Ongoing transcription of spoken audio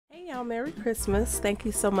y'all, Merry Christmas. Thank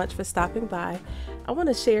you so much for stopping by. I want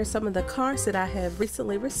to share some of the cards that I have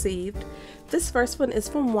recently received. This first one is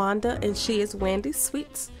from Wanda, and she is Wandy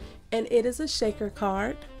Sweets, and it is a shaker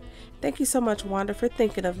card. Thank you so much, Wanda, for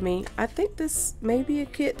thinking of me. I think this may be a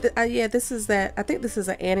kit. Yeah, this is that. I think this is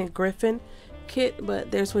an Annie Griffin kit, but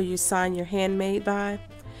there's where you sign your handmade by.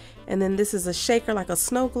 And then this is a shaker, like a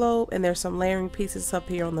snow globe, and there's some layering pieces up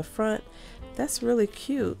here on the front. That's really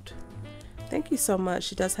cute. Thank you so much.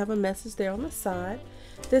 She does have a message there on the side.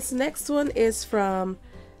 This next one is from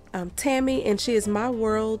Tammy, and she is My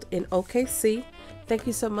World in OKC. Thank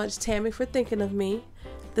you so much, Tammy, for thinking of me.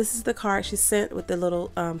 This is the card she sent with the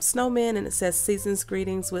little snowman, and it says Season's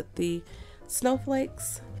Greetings with the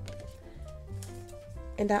snowflakes.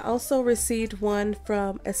 And I also received one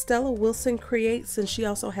from Estella Wilson Creates, and she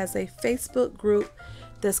also has a Facebook group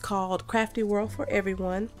that's called Crafty World for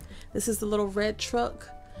Everyone. This is the little red truck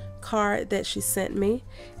card that she sent me,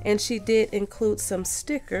 and she did include some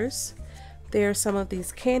stickers. There are some of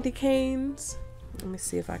these candy canes. Let me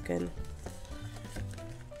see if I can,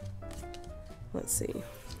 let's see.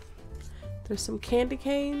 There's some candy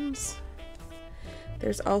canes.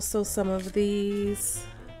 There's also some of these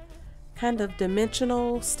kind of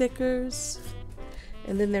dimensional stickers,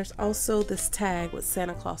 and then there's also this tag with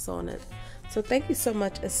Santa Claus on it. So thank you so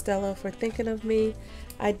much, Estella, for thinking of me.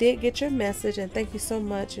 I did get your message, and thank you so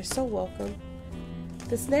much. You're so welcome.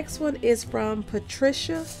 This next one is from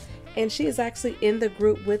Patricia, and she is actually in the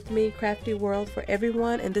group with me, Crafty World for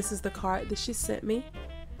Everyone, and this is the card that she sent me.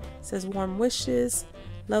 It says warm wishes,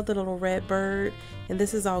 love the little red bird, and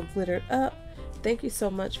this is all glittered up. Thank you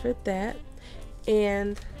so much for that.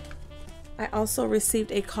 And I also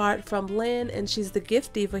received a card from Lynn, and she's the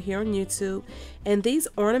Gift Diva here on YouTube. And these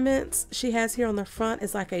ornaments she has here on the front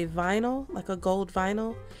is like a vinyl, like a gold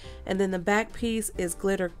vinyl. And then the back piece is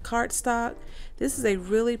glitter cardstock. This is a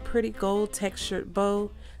really pretty gold textured bow,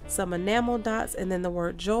 some enamel dots, and then the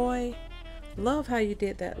word joy. Love how you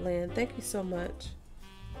did that, Lynn. Thank you so much.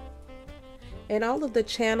 And all of the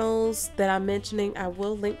channels that I'm mentioning, I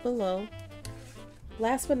will link below.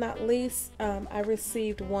 Last but not least, I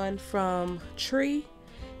received one from Tree,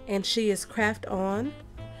 and she is Craft On,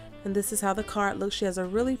 and this is how the card looks. She has a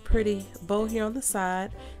really pretty bow here on the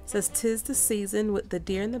side. It says "'Tis the Season" with the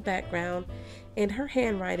deer in the background, and her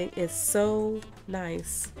handwriting is so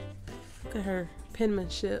nice. Look at her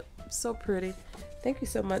penmanship, so pretty. Thank you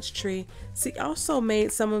so much, Tree. She also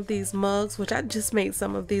made some of these mugs, which I just made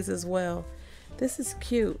some of these as well. This is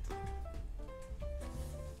cute.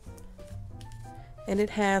 And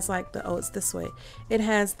it has like the, oh, it's this way. It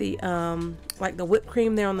has the like the whipped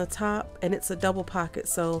cream there on the top, and it's a double pocket.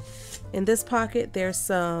 So in this pocket there's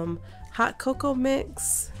some hot cocoa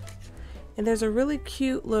mix, and there's a really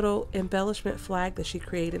cute little embellishment flag that she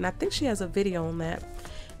created, and I think she has a video on that.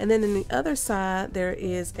 And then in the other side there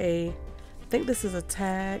is a, I think this is a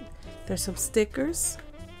tag. There's some stickers,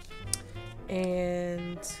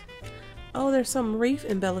 and oh, there's some wreath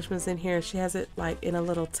embellishments in here. She has it like in a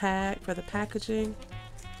little tag for the packaging.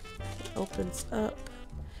 It opens up,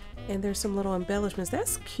 and there's some little embellishments.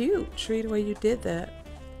 That's cute, Tree, the way you did that.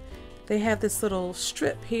 They have this little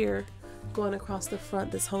strip here going across the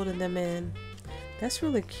front that's holding them in. That's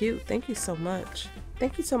really cute. Thank you so much.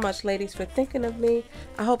 Thank you so much, ladies, for thinking of me.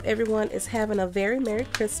 I hope everyone is having a very Merry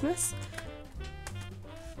Christmas.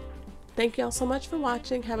 Thank you all so much for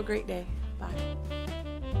watching. Have a great day.